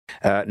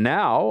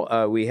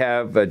Now we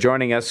have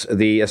joining us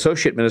the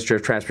Associate Minister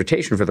of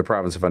Transportation for the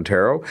province of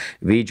Ontario,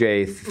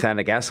 Vijay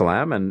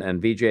Thanigasalam.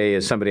 And Vijay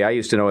is somebody I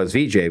used to know as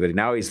Vijay, but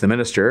now he's the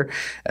minister,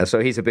 so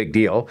he's a big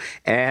deal.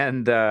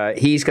 And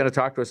he's going to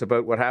talk to us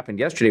about what happened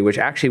yesterday, which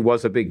actually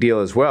was a big deal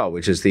as well,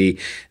 which is the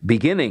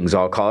beginnings,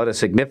 I'll call it, a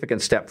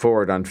significant step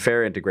forward on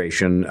fare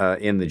integration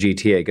in the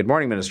GTA. Good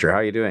morning, Minister. How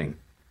are you doing?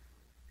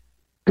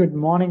 Good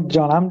morning,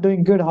 John. I'm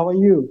doing good. How are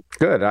you?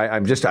 Good.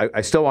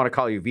 I still want to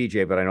call you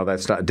VJ, but I know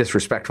that's not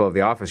disrespectful of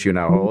the office you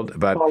now hold.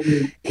 But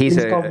he's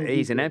an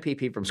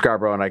MPP from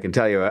Scarborough, and I can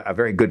tell you a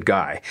very good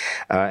guy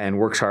and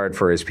works hard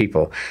for his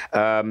people.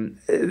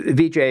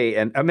 VJ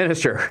and a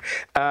minister,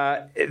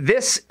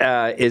 this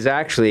is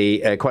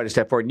actually quite a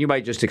step forward. And you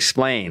might just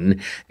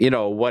explain,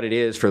 what it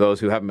is for those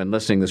who haven't been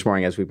listening this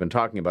morning as we've been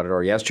talking about it,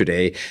 or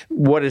yesterday.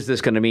 What is this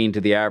going to mean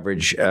to the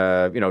average,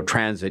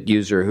 transit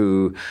user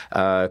who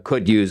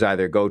could use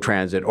either Go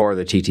Transit or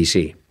the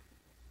TTC?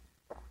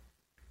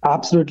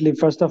 Absolutely.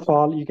 First of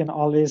all, you can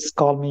always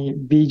call me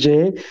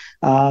BJ.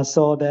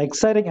 So the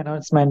exciting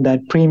announcement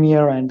that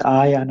Premier and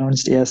I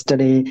announced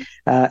yesterday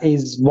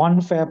is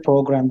one fare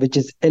program, which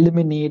is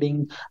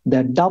eliminating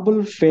the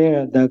double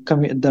fare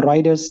the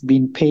riders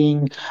been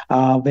paying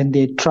when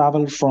they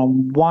travel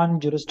from one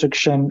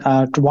jurisdiction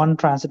to one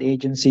transit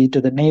agency to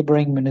the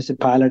neighboring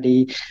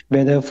municipality,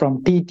 whether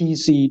from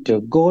TTC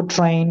to Go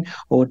Train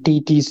or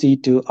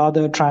TTC to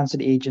other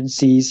transit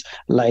agencies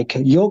like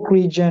York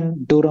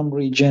Region, Durham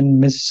Region,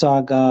 Mississauga,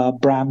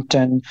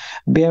 Brampton,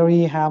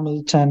 Barrie,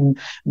 Hamilton.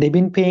 They've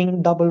been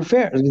paying double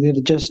fares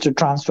just to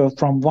transfer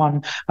from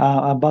one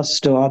bus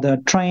to other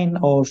train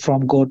or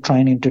from Go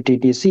Train into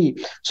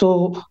TTC.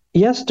 So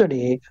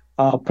yesterday,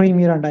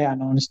 Premier and I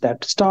announced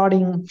that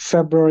starting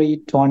February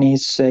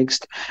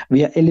 26th,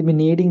 we are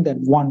eliminating that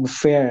one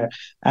fare.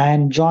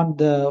 And John,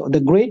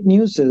 the great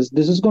news is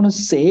this is going to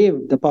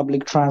save the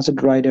public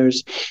transit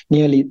riders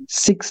nearly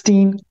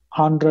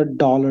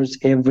 $1,600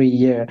 every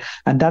year.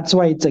 And that's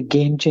why it's a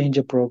game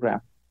changer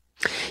program.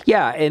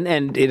 Yeah,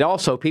 and it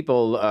also,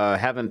 people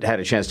haven't had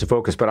a chance to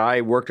focus, but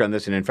I worked on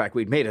this, and in fact,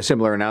 we'd made a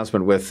similar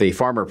announcement with the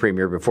former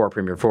Premier before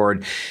Premier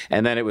Ford,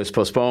 and then it was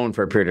postponed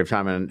for a period of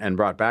time and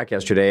brought back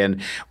yesterday.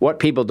 And what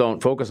people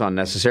don't focus on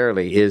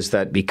necessarily is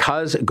that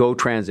because Go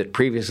Transit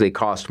previously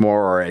cost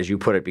more, or as you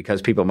put it,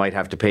 because people might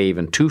have to pay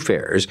even two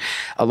fares,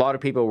 a lot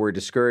of people were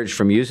discouraged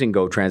from using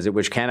Go Transit,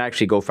 which can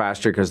actually go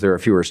faster because there are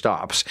fewer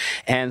stops,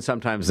 and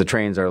sometimes the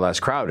trains are less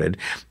crowded,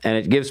 and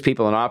it gives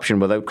people an option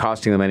without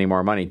costing them any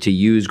more money to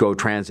use Go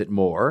Transit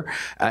more,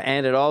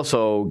 and it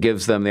also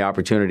gives them the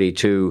opportunity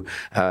to,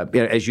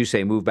 as you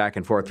say, move back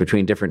and forth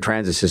between different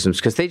transit systems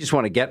because they just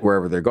want to get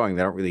wherever they're going.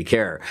 They don't really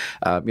care,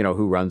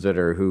 who runs it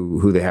or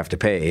who they have to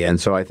pay. And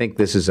so I think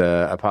this is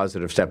a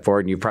positive step forward.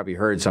 And you've probably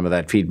heard some of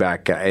that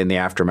feedback in the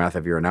aftermath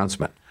of your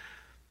announcement.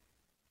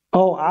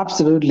 Oh,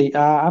 absolutely.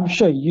 I'm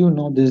sure you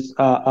know this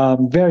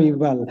very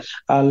well.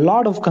 A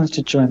lot of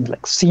constituents,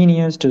 like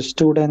seniors to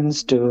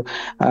students to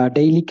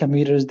daily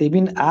commuters, they've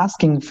been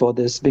asking for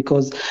this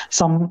because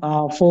some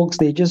folks,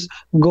 they just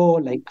go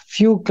like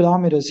few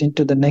kilometers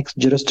into the next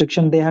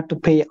jurisdiction. They have to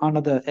pay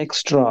another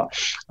extra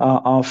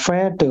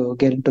fare to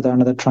get into the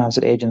another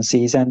transit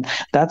agencies. And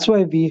that's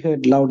why we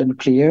heard loud and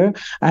clear.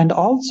 And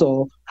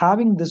also,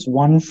 having this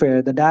one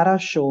fare, the data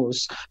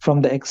shows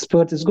from the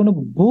experts is going to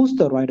boost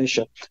the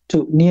ridership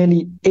to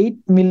nearly 8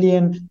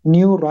 million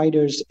new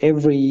riders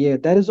every year.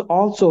 That is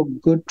also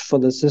good for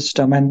the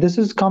system. And this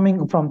is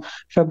coming from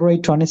February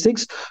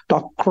 26th to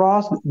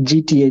across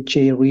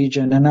GTHA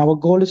region. And our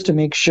goal is to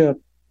make sure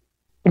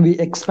we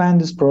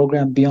expand this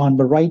program beyond.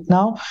 But right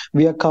now,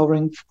 we are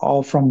covering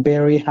from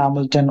Barrie,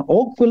 Hamilton,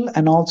 Oakville,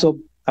 and also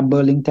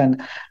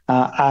Burlington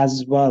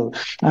as well.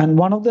 And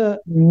one of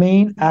the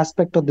main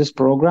aspect of this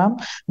program,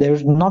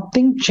 there's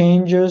nothing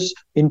changes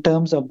in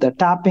terms of the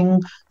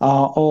tapping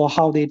or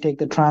how they take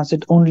the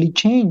transit. Only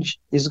change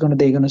is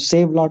they're going to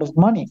save a lot of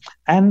money.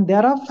 And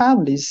there are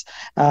families,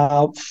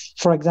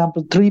 for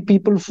example, 3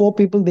 people, 4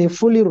 people, they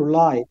fully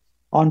rely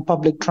on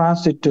public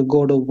transit to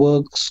go to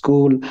work,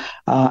 school,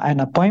 and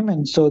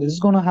appointments. So this is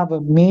going to have a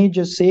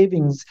major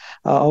savings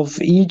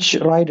of each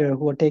rider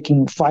who are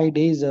taking 5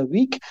 days a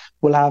week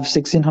will have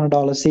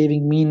 $1,600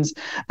 saving. Means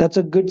that's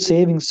a good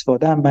savings for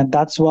them. And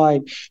that's why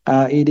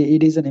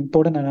it is an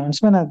important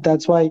announcement. And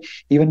that's why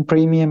even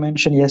Premier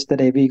mentioned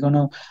yesterday, we're going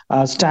to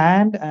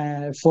stand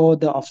for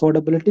the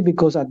affordability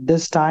because at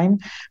this time,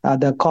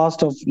 the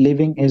cost of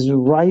living is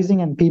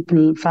rising and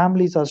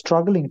families are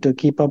struggling to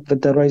keep up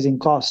with the rising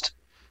cost.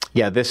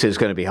 Yeah, this is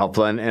going to be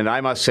helpful. And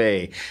I must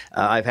say,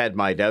 I've had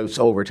my doubts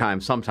over time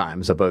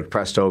sometimes about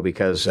Presto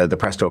because the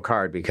Presto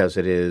card, because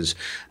it is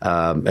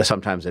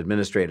sometimes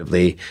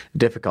administratively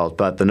difficult.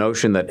 But the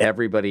notion that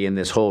everybody in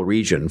this whole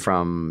region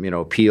from,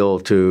 Peel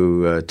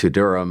to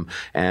Durham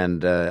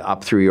and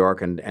up through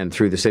York and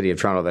through the city of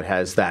Toronto that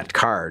has that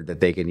card that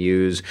they can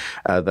use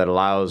that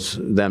allows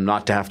them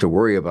not to have to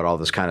worry about all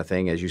this kind of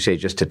thing, as you say,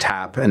 just to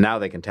tap. And now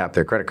they can tap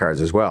their credit cards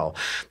as well.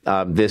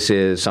 This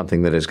is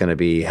something that is going to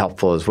be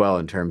helpful as well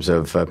in terms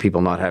terms of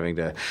people not having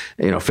to,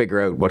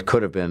 figure out what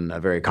could have been a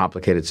very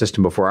complicated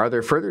system before. Are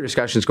there further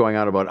discussions going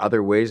on about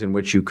other ways in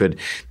which you could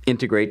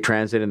integrate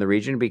transit in the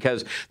region?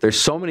 Because there's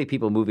so many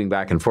people moving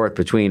back and forth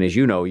between, as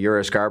you know, you're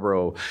a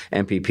Scarborough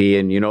MPP,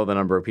 and you know the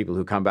number of people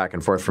who come back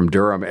and forth from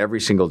Durham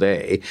every single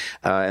day.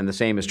 And the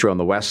same is true on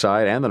the west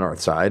side and the north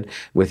side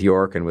with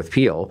York and with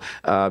Peel.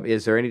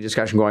 Is there any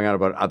discussion going on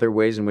about other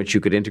ways in which you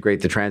could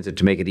integrate the transit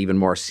to make it even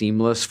more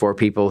seamless for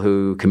people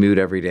who commute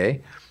every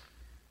day?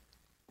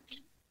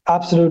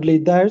 Absolutely.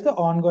 There's the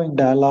ongoing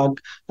dialogue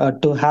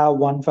to have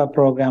one fare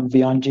program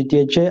beyond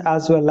GTHA,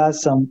 as well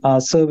as some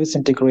service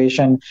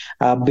integration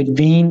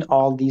between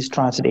all these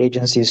transit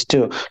agencies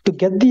too. To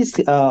get these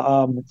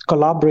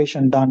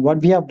collaboration done,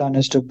 what we have done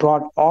is to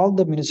brought all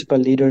the municipal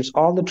leaders,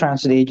 all the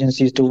transit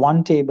agencies to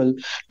one table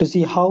to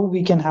see how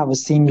we can have a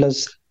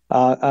seamless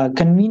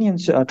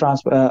convenience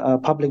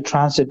public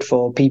transit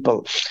for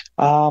people.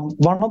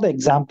 One of the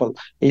example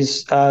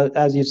is,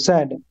 as you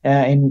said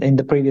in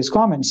the previous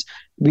comments,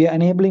 we are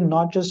enabling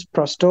not just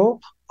Presto,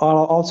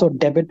 or also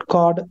debit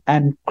card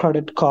and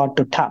credit card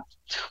to tap.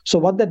 So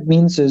what that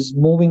means is,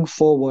 moving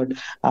forward,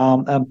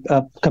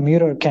 a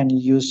commuter can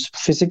use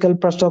physical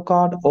Presto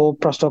card or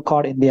Presto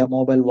card in their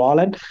mobile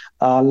wallet.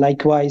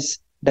 Likewise,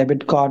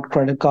 debit card,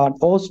 credit card,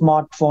 or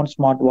smartphone,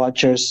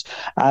 smartwatches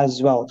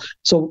as well.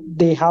 So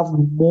they have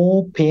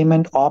more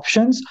payment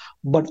options,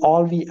 but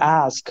all we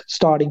ask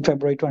starting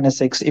February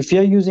 26, if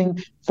you're using,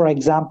 for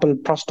example,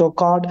 Presto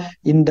card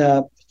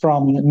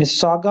from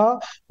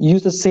Mississauga,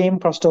 use the same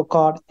Presto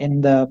card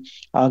in the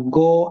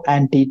GO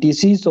and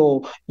TTC.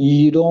 So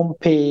you don't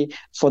pay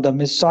for the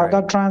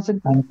Mississauga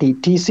transit and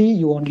TTC,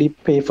 you only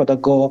pay for the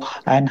GO.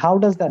 And how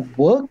does that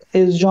work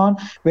is, John,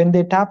 when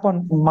they tap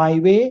on My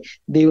Way,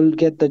 they will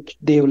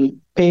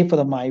pay for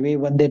the My Way.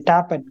 When they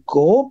tap at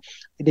GO,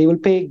 they will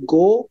pay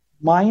GO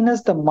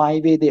minus the My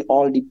Way they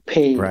already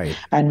paid. Right.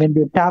 And when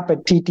they tap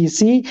at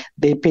TTC,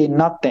 they pay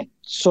nothing.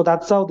 So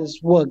that's how this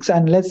works.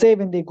 And let's say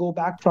when they go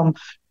back from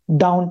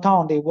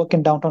downtown, they work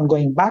in downtown,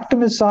 going back to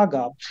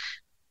Mississauga,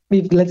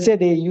 let's say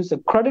they use a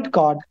credit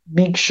card,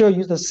 make sure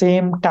use the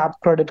same tap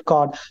credit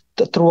card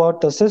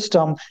throughout the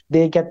system,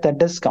 they get the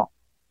discount.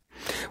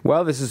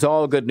 Well, this is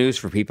all good news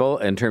for people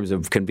in terms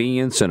of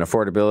convenience and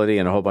affordability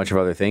and a whole bunch of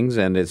other things.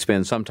 And it's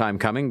been some time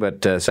coming,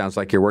 but sounds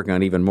like you're working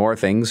on even more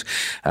things.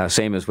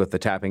 Same as with the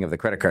tapping of the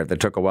credit card. That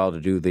took a while to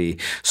do the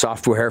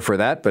software for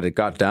that, but it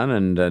got done,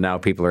 and now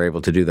people are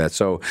able to do that.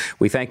 So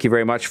we thank you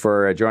very much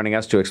for joining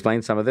us to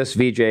explain some of this.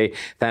 Vijay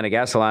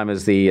Thanigasalam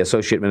is the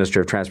Associate Minister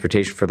of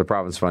Transportation for the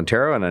province of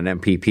Ontario and an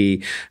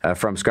MPP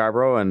from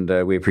Scarborough,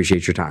 and we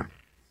appreciate your time.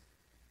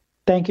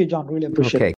 Thank you, John. Really appreciate it.